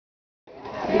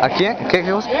¿A quién? ¿Qué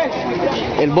cosa?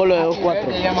 El bolo de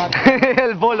 2-4.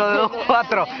 El bolo de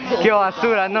 2-4. Qué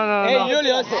basura, no, no, no. Ey,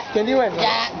 Julio, ¿quién dijo eso?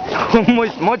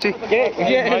 Mochi. ¿Qué?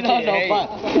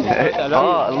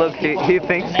 Oh, look, he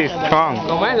thinks he's strong.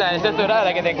 ¿Cómo es la censurada,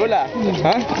 la que te cula?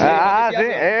 Ah, sí.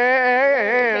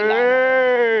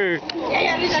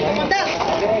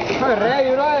 No, rey,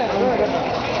 brother.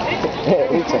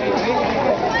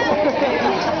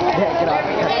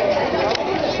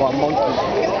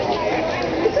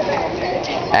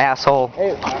 Asshole.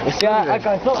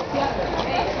 Alcanzó.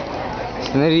 Es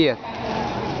un idiota.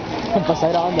 Pasa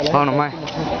grabando. Vámonos, mae.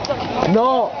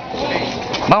 No.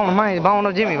 Vámonos, mae.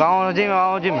 Vámonos, Jimmy. Vámonos, Jimmy.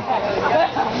 Vámonos, Jimmy.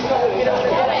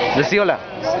 Decí hola.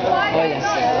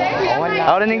 Hola.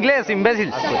 Ahora en inglés,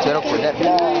 imbécil.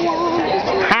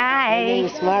 Hi.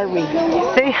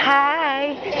 Say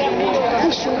hi.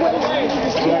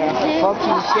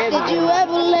 Did you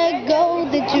ever let go?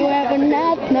 Did you ever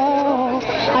not know?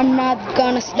 I'm not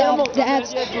gonna stop,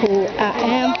 that's who I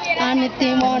am.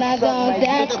 Anything what I do,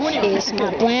 that is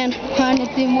my plan.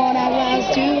 Anything what I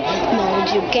want to, no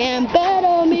you can't bet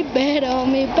on me, bet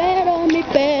on me, bet on me,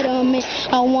 bet on me.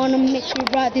 I wanna make you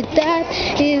right, that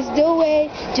is the way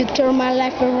to turn my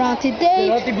life around today.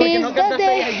 Is the day.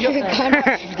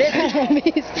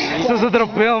 Eso es otro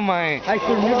pedo, mae. Ay,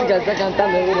 su música está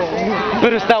cantando, bro.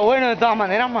 Pero está bueno de todas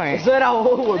maneras, mae. Eso era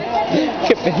bobo.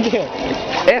 Qué pendejo.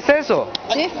 ¿Es eso?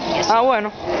 Sí. Ah,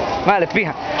 bueno. Vale,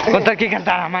 fija. Con tal que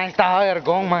cantara, mae, estaba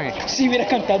vergón, mae. Si hubieras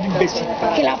cantado, imbécil.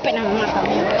 Que la pena me mata,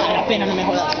 la pena no me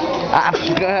joda. Ah,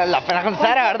 la pena con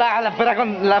Sara, ¿verdad?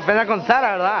 La pena con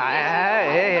Sara, ¿verdad?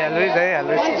 Luis.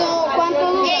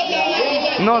 ¿Cuánto dura?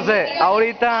 No sé,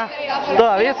 ahorita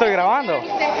todavía estoy grabando.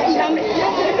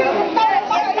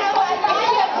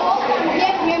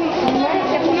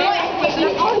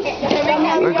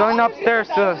 We're going upstairs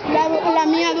to... La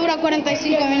mía dura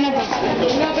 45 minutos.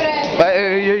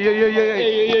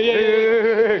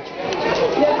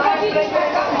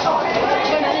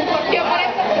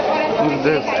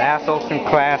 This assholes in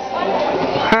class.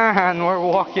 And we're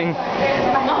walking,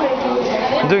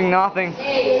 doing nothing.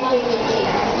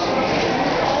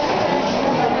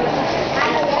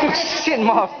 Shit,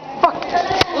 motherfucker.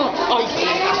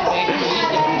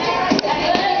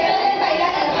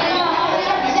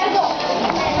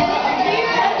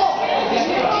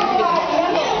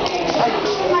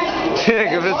 Tiene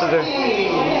que ver todo.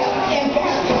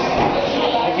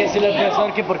 Hay que decirle al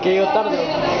profesor que porque llegó tarde.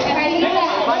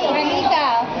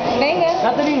 Benita, venga.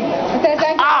 Ustedes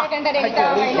saben que voy a cantar ahorita,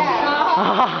 va a bailar.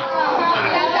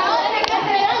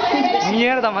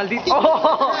 Mierda, maldito.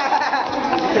 Oh.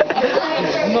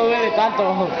 No bebe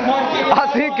tanto.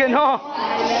 Así que no.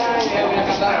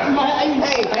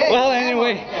 Well,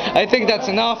 anyway, I think that's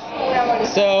enough.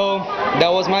 So,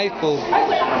 that was my school.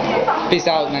 Peace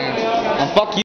out, man. And fuck you.